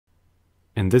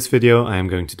In this video, I am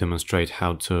going to demonstrate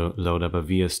how to load up a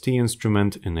VST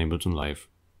instrument in Ableton Live.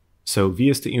 So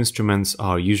VST instruments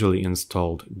are usually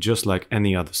installed just like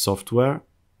any other software.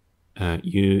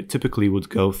 You typically would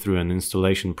go through an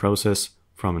installation process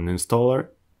from an installer,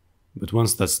 but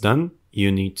once that's done,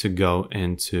 you need to go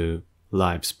into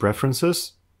Live's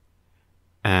preferences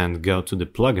and go to the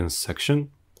plugins section.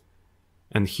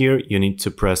 And here you need to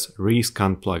press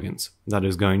Rescan Plugins. That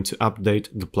is going to update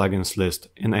the plugins list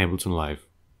in Ableton Live.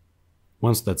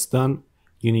 Once that's done,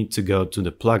 you need to go to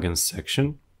the plugins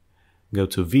section, go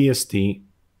to VST,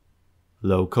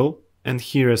 local, and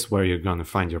here is where you're going to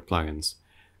find your plugins.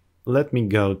 Let me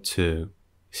go to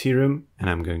Serum and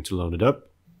I'm going to load it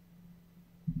up.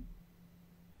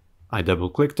 I double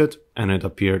clicked it and it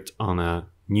appeared on a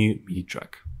new MIDI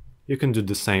track. You can do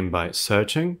the same by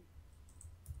searching,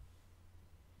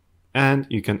 and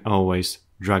you can always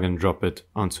drag and drop it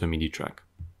onto a MIDI track.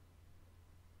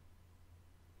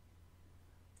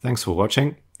 Thanks for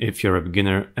watching. If you're a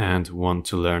beginner and want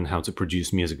to learn how to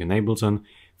produce music in Ableton,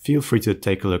 feel free to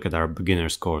take a look at our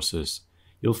beginners courses.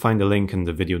 You'll find a link in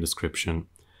the video description.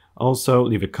 Also,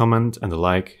 leave a comment and a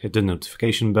like, hit the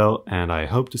notification bell, and I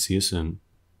hope to see you soon.